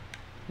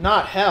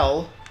 Not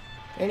hell.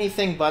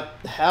 Anything but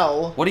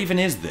hell. What even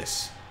is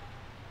this?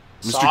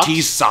 Socks? Mr.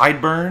 T's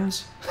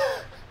sideburns?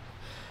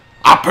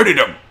 I put it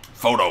a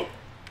photo.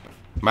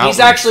 Mountains.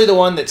 He's actually the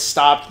one that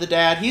stopped the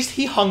dad.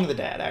 He hung the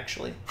dad,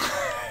 actually.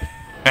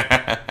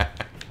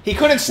 He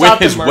couldn't stop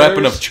with his the murders.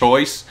 weapon of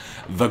choice,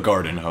 the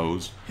garden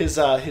hose. His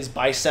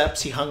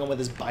biceps. He hung him with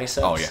his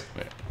biceps. Oh yeah,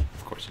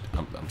 of course.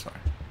 I'm sorry.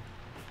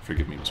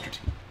 Forgive me, Mr. T.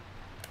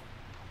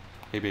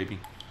 Hey, baby.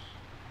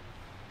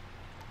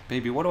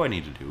 Baby, what do I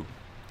need to do?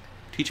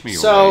 Teach me your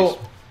ways. So,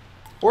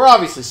 we're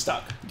obviously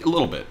stuck. A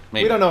little bit,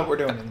 maybe. We don't know what we're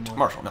doing anymore.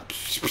 Marshall, no.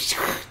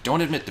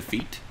 Don't admit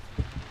defeat.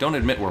 Don't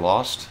admit we're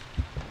lost.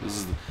 This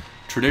is the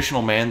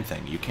traditional man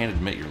thing. You can't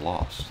admit you're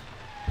lost.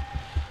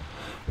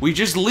 We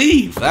just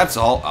leave. That's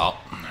all. Oh, all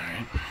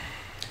right.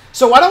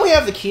 So why don't we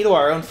have the key to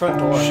our own front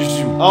door?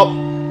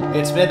 Oh,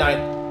 it's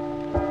midnight.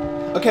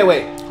 Okay,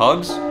 wait.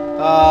 Hugs?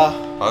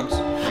 Hugs?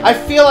 I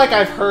feel like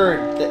I've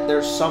heard that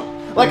there's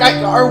some... Like,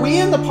 are we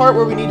in the part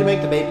where we need to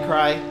make the baby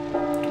cry?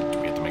 Do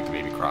we have to make the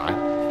baby cry?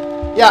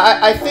 Yeah,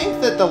 I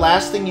think that the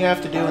last thing you have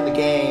to do in the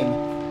game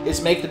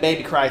is make the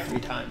baby cry 3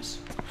 times.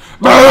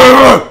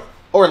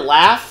 Or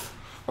laugh.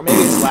 Or maybe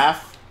it's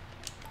laugh.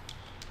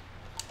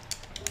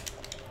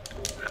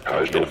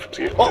 Oh.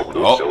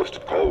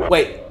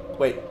 Wait.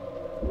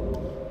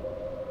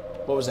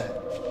 What was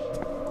that?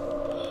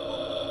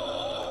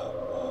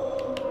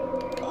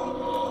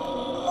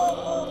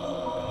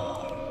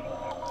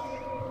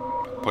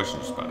 Push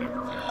just about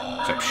everything.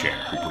 Except share.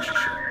 Who pushes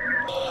share?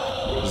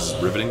 This is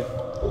riveting.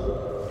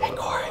 Hey,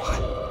 Cory. What?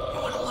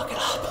 You want to look it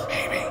up?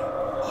 Maybe.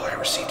 Oh, I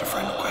received a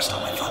friend request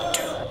on my phone,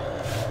 too.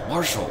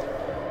 Marshall,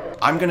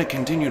 I'm going to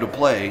continue to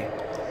play.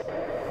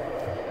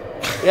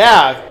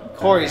 Yeah,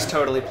 Cory's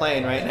totally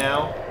playing right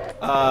now.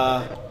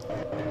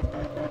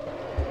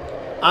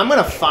 I'm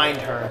going to find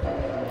her.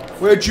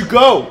 Where'd you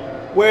go?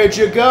 Where'd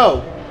you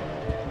go?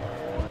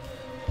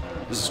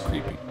 This is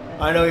creepy.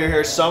 I know you're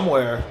here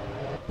somewhere.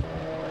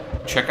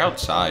 Check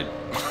outside.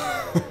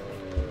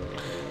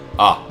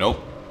 Ah,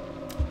 nope.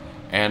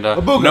 And,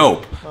 Booga.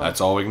 nope. Oh.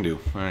 That's all we can do.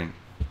 Alright.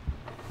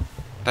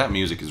 That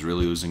music is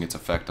really losing its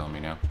effect on me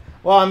now.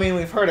 Well, I mean,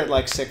 we've heard it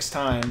like 6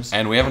 times.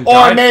 And we haven't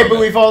died Or maybe from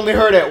it. we've only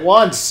heard it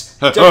once,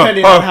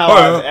 depending on how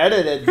I've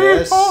edited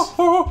this.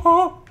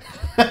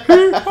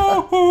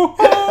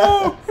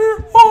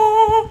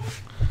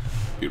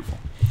 Beautiful.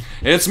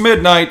 It's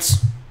midnight.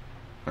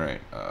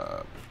 Alright,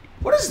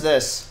 What is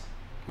this?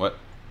 What?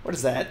 What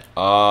is that?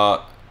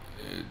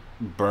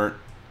 Burnt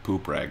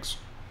poop rags.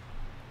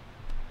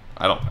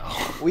 I don't know.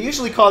 We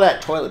usually call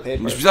that toilet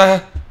paper.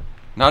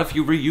 Not if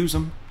you reuse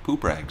them.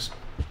 Poop rags.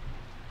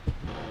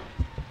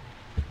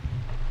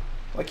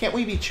 Why can't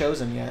we be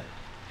chosen yet?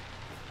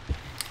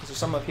 Is there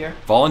some up here?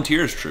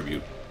 Volunteers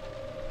tribute.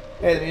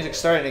 Hey, the music's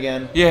starting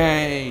again.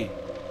 Yay!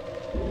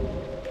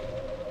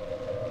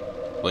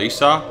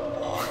 Lisa?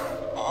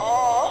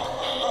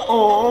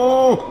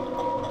 Oh!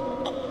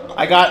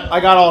 I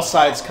got all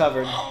sides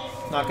covered.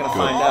 Not gonna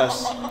find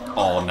us.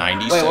 All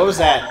 90s. Wait, what was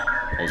that?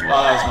 What was Oh,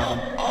 that was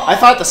nothing. I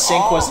thought the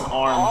sink was an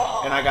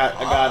arm, and I got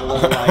a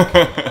little like,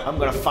 I'm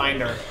gonna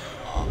find her.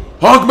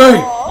 Hug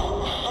me!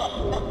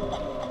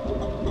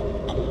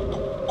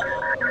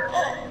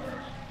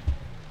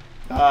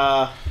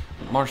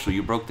 Marshall,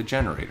 you broke the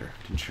generator.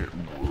 Didn't you?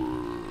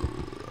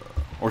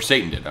 Or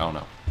Satan did, I don't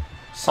know.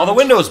 Oh, the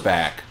window's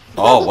back.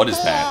 Oh, what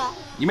is that?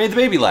 You made the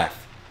baby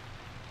laugh.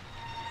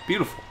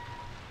 Beautiful.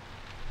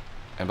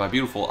 And by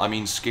beautiful, I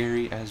mean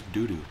scary as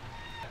doo-doo.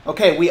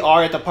 Okay, we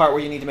are at the part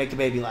where you need to make the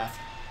baby laugh.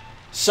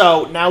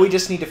 So now we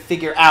just need to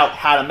figure out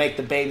how to make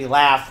the baby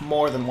laugh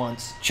more than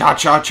once.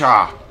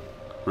 Cha-cha-cha.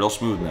 Real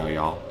smooth now,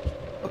 y'all.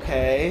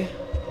 Okay.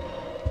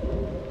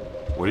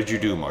 What did you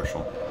do,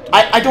 Marshall?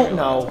 I don't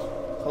know.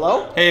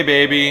 Hello? Hey,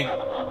 baby.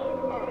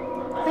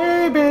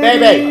 Hey, baby.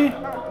 Baby.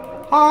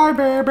 Hi,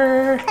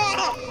 baby.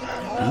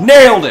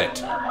 Nailed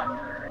it.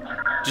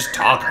 Just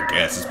talk, I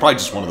guess. It's probably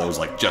just one of those,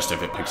 like, just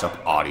if it picks up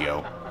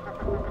audio.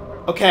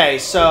 Okay,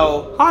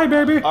 so... Hi,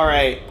 baby.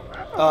 Alright.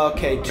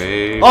 Okay.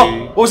 Baby.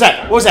 Oh! What was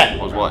that? What was that?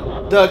 What was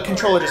what? The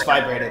controller just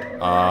vibrated.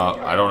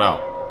 I don't know.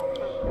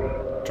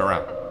 Turn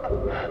around.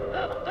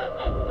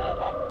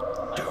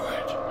 Do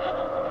it.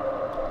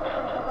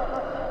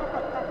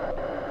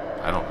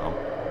 I don't know.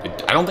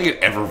 I don't think it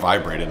ever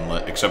vibrated,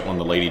 except when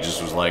the lady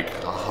just was like,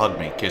 hug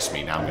me, kiss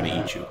me, now I'm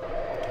gonna eat you.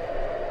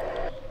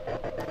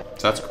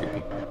 So that's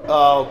creepy.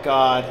 Oh,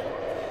 God.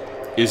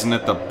 Isn't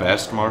it the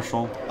best,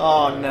 Marshall?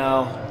 Oh,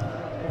 no.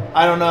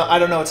 I don't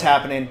know what's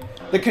happening.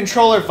 The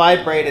controller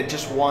vibrated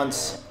just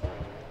once.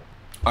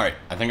 Alright,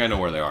 I think I know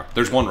where they are.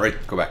 There's one right,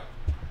 go back.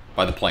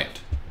 By the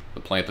plant. The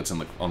plant that's on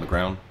the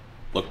ground.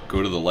 Look,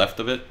 go to the left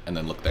of it, and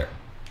then look there.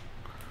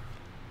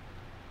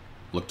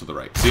 Look to the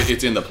right. See,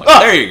 it's in the plant. Oh!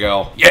 There you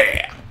go.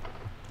 Yeah!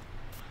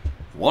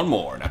 One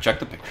more. Now check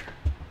the picture.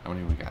 How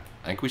many we got?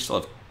 I think we still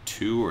have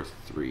 2 or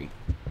 3.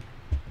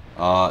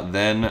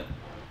 Then...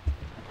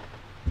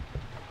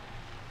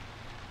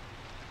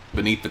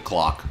 beneath the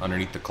clock.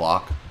 Underneath the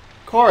clock.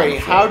 Cory,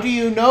 how do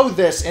you know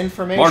this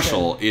information?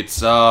 Marshall,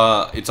 it's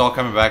all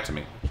coming back to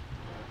me.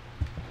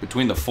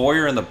 Between the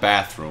foyer and the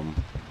bathroom,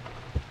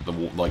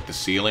 the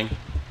ceiling,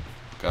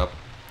 look up.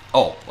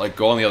 Oh, like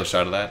go on the other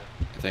side of that.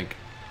 I think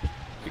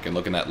you can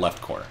look in that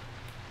left corner,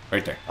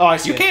 right there. Oh, I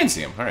see. You can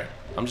see him. All right,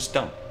 I'm just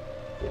dumb.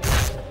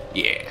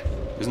 Yeah,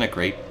 isn't that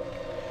great?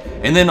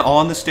 And then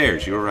on the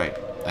stairs, you were right.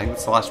 I think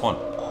that's the last one.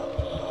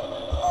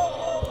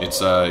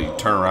 It's you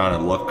turn around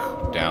and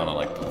look down on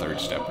like the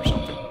 3rd step or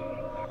something.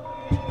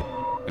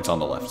 It's on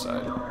the left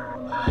side.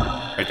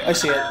 Right there. I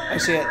see it. I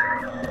see it.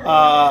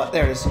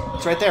 There it is.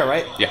 It's right there,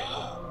 right? Yeah.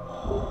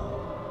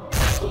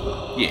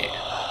 Yeah.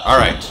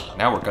 Alright,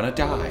 now we're gonna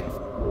die.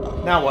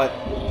 Now what?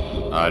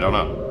 I don't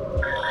know.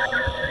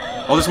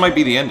 Oh, this might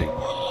be the ending.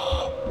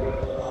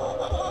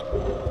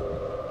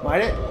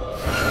 Might it?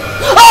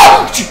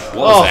 What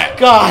was that? Oh,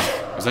 God.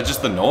 Was that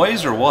just the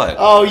noise or what?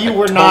 Oh, you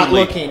were not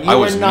looking. You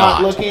was were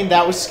not looking.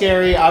 That was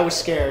scary. I was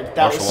scared.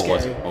 That was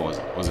scary. What was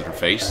it? Was it her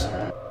face?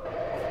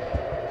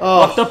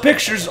 Oh. Look, the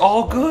picture's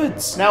all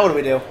goods. Now what do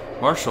we do?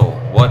 Marshall,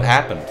 what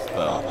happened,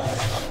 though?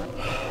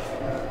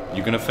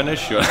 You gonna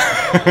finish? Oh.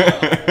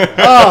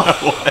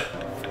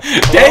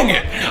 Dang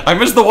it! I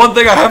missed the one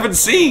thing I haven't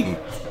seen!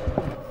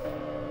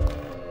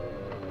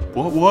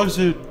 What was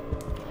it?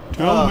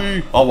 Tell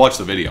me. I'll watch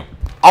the video.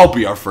 I'll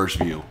be our first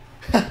view.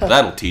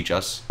 That'll teach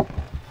us.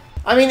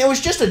 I mean, it was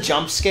just a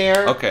jump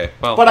scare. Okay,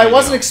 well... But I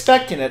wasn't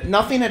expecting it.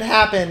 Nothing had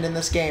happened in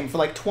this game for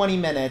like 20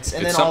 minutes,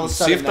 and then all of a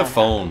sudden see if the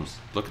phone...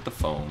 Look at the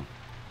phone.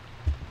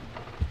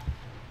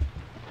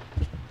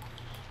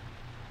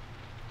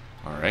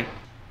 Alright.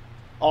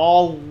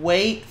 I'll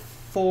wait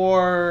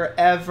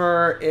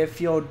forever if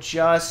you'll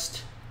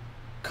just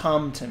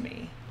come to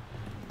me.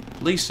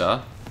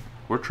 Lisa,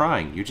 we're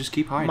trying. You just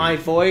keep hiding. My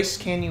voice,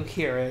 can you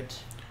hear it?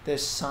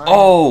 This sign.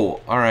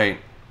 Oh, alright.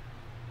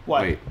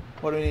 What? Wait.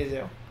 What do we need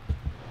to do?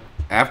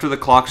 After the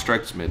clock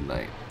strikes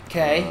midnight.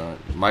 Okay.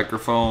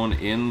 Microphone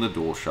in the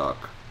DualShock.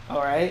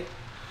 Alright.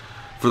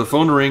 For the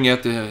phone to ring, you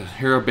have to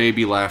hear a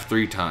baby laugh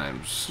 3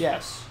 times.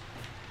 Yes.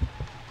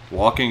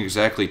 Walking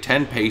exactly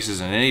 10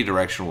 paces in any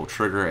direction will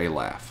trigger a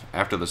laugh.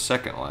 After the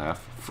second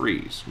laugh,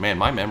 freeze. Man,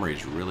 my memory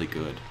is really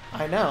good.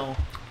 I know.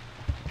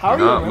 How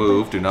Do are you not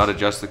move. Do not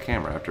adjust the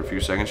camera. After a few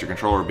seconds, your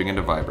controller will begin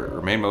to vibrate.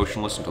 Remain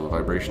motionless until the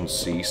vibrations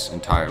cease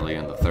entirely,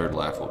 and the 3rd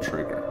laugh will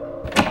trigger.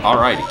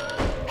 Alrighty.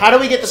 How do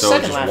we get the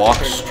second So laugh? just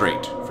walk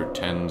straight for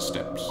 10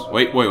 steps.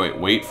 Wait.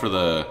 Wait for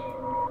the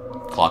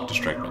clock to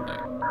strike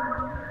midnight.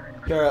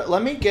 Here,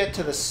 let me get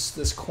to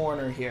this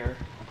corner here,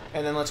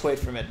 and then let's wait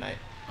for midnight.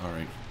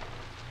 Alright.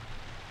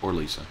 Or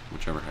Lisa,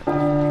 whichever happens.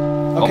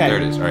 Okay. Oh, there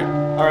it is. Alright.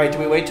 Alright, do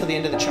we wait till the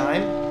end of the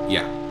chime?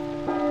 Yeah.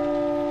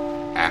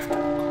 After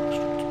the clock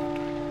strikes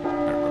midnight. I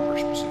remember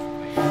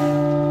specifically.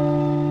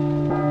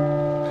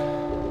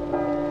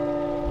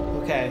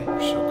 Okay. We're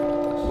so good at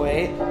this.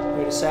 Wait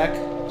a sec.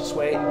 Just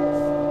wait.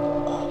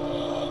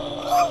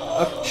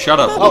 Okay. Shut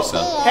up, Lisa.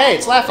 Oh, hey,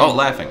 it's laughing. Oh,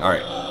 laughing.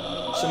 Alright.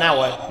 So now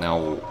what? Now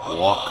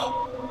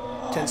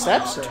walk 10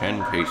 steps? Or?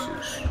 10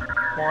 paces.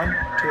 1,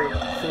 2,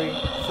 3,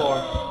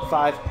 4,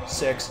 5,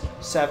 6,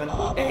 7,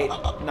 8,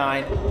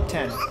 9,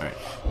 10. Alright.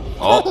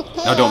 Oh,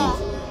 now don't move.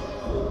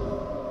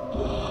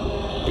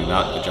 Do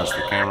not adjust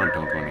the camera,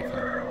 don't do anything.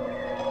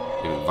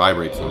 If it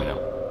vibrates, let me know.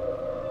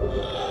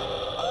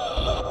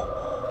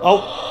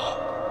 Oh!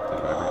 Did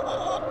it vibrate?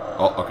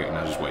 Oh, okay,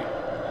 now just wait.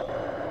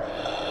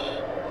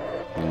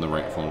 Then the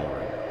right phone will ring.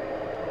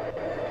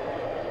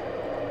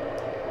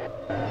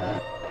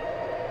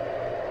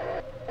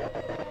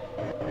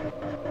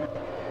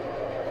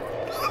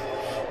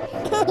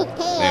 There we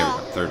go,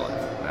 3rd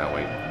life. Now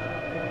wait.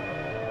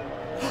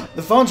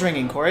 The phone's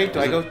ringing, Cory. Do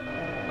I go?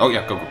 Oh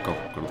yeah, go to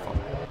the phone.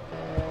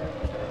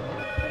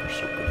 You're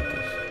so good at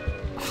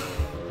this.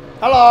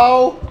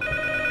 Hello.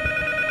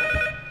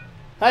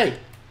 Hey.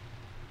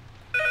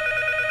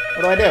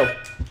 What do I do?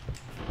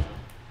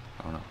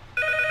 I don't know.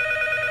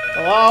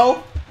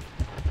 Hello?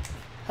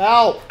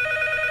 Help!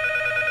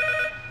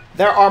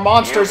 There are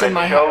monsters in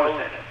my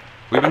house.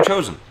 We've been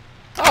chosen.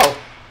 Oh,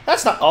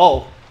 that's not.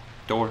 Oh.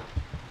 Door.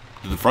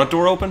 Did the front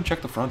door open?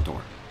 Check the front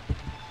door.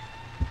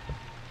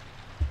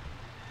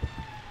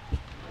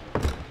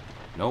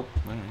 Nope.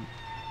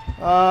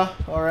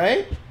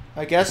 Alright.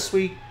 I guess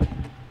we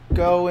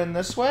go in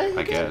this way?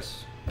 I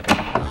guess.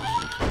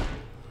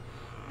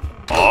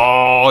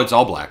 Oh, it's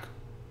all black.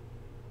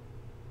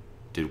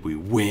 Did we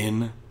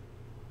win?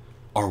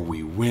 Are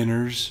we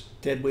winners?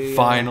 Did we?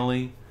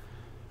 Finally.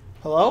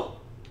 Hello?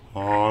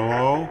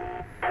 Hello?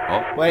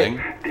 Oh, wait. Thing.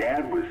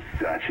 Dad was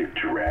such a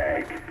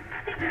drag.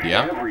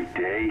 Yeah? Every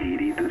day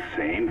he'd eat the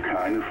same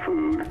kind of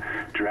food,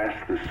 dress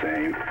the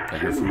same,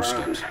 hear sit in front of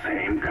the footsteps.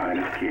 same kind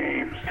of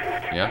games.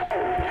 Yeah?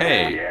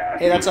 Hey. Yeah,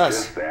 Hey, that's he was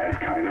us. just that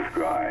kind of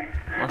guy.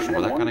 Marshall, And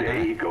we're then that one kind of day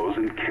guy. he goes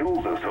and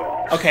kills us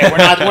all. Okay, we're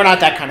not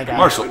that kind of guy.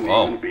 Marshall. Couldn't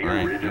Oh, even be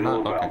alright. You're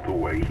original not. about the Okay.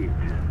 way he did.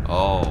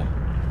 Oh.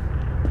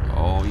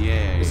 Oh,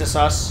 yeah. Is this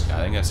us?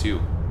 I think that's you.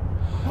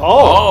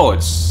 Oh. Oh,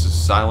 it's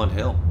Silent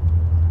Hill.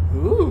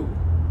 Ooh.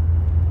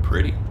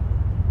 Pretty.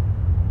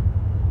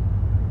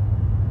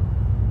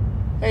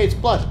 Hey, it's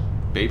blood.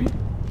 Baby?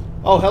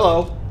 Oh,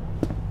 hello.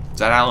 Is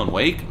that Alan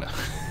Wake?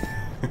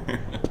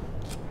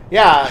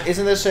 Yeah,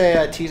 isn't this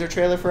a teaser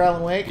trailer for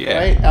Alan Wake? Yeah,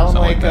 Right? Alan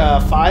something Wake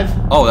like that.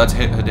 5? Oh, that's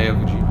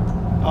Hideo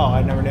Kojima. Oh,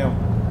 I never knew.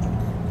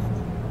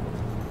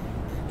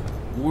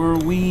 We're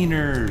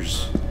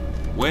wieners.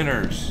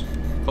 Winners.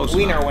 Close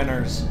Wiener enough.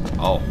 winners.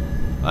 Oh,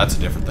 that's a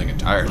different thing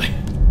entirely.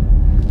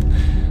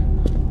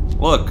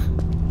 Look.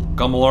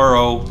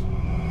 Gumbaloro.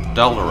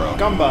 Deldoro.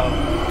 Gumbo.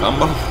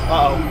 Gumbo?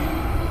 Uh-oh.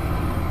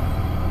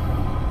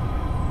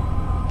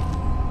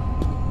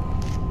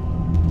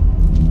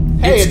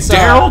 Hey, it's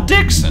Daryl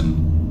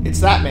Dixon. It's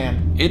that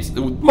man. It's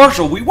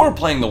Marshall. We were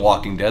playing The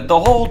Walking Dead the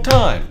whole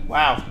time.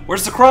 Wow.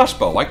 Where's the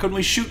crossbow? Why couldn't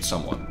we shoot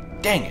someone?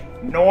 Dang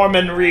it.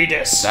 Norman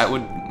Reedus. That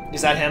would.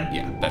 Is that him?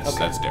 Yeah, that's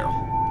Okay.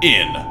 Daryl.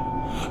 In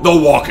The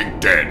Walking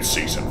Dead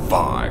Season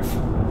 5.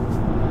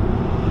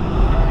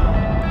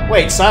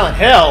 Wait, Silent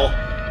Hill?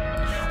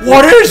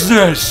 What is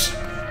this?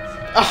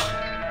 Ugh,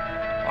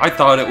 I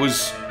thought it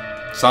was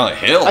Silent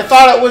Hill. I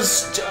thought it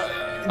was...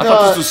 I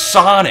thought this was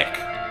Sonic.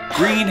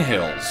 Green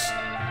Hills.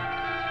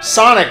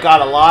 Sonic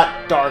got a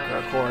lot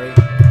darker, Cory.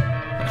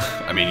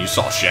 I mean, you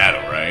saw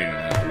Shadow,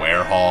 right?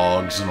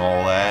 Werehogs and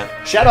all that.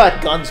 Shadow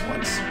had guns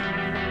once.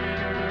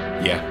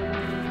 Yeah.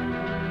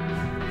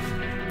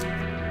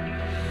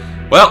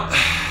 Well,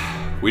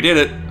 we did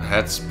it.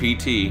 That's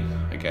PT,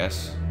 I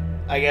guess.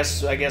 I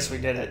guess we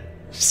did it.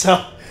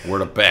 So... We're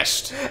the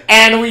best.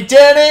 And we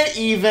didn't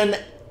even...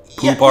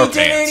 Poop our we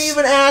didn't pants.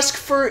 even ask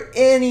for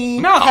any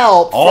No,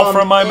 help all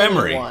from my anyone.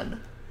 memory.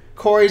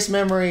 Cory's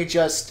memory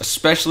just...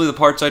 Especially the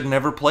parts I'd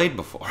never played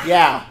before.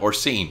 Yeah. Or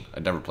seen.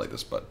 I'd never played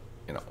this, but,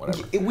 you know,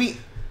 whatever.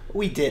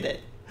 We did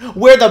it.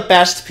 We're the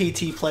best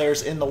PT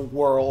players in the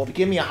world.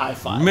 Give me a high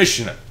five.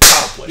 Mission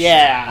accomplished.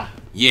 Yeah.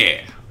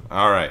 Yeah.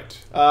 All right.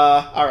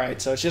 All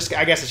right. So it's just...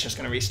 I guess it's just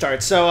going to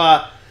restart.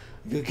 So,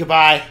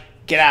 goodbye.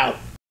 Get out.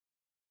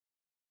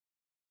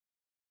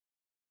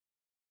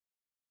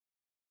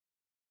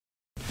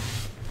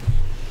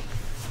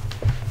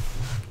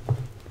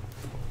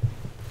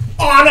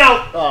 On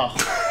out!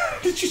 Oh.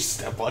 Did you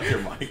step on your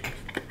mic?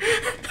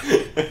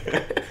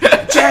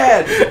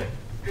 Chad!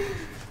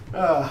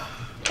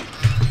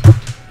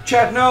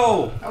 Chad,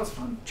 no! That was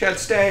fun. Chad,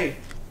 stay!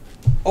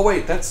 Oh,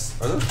 wait, that's...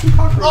 Are those two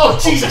cockroaches? Oh,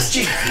 Jesus!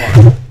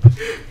 Jesus!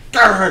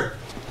 Garrett!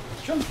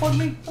 Did you unplug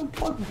me?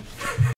 Unplug me.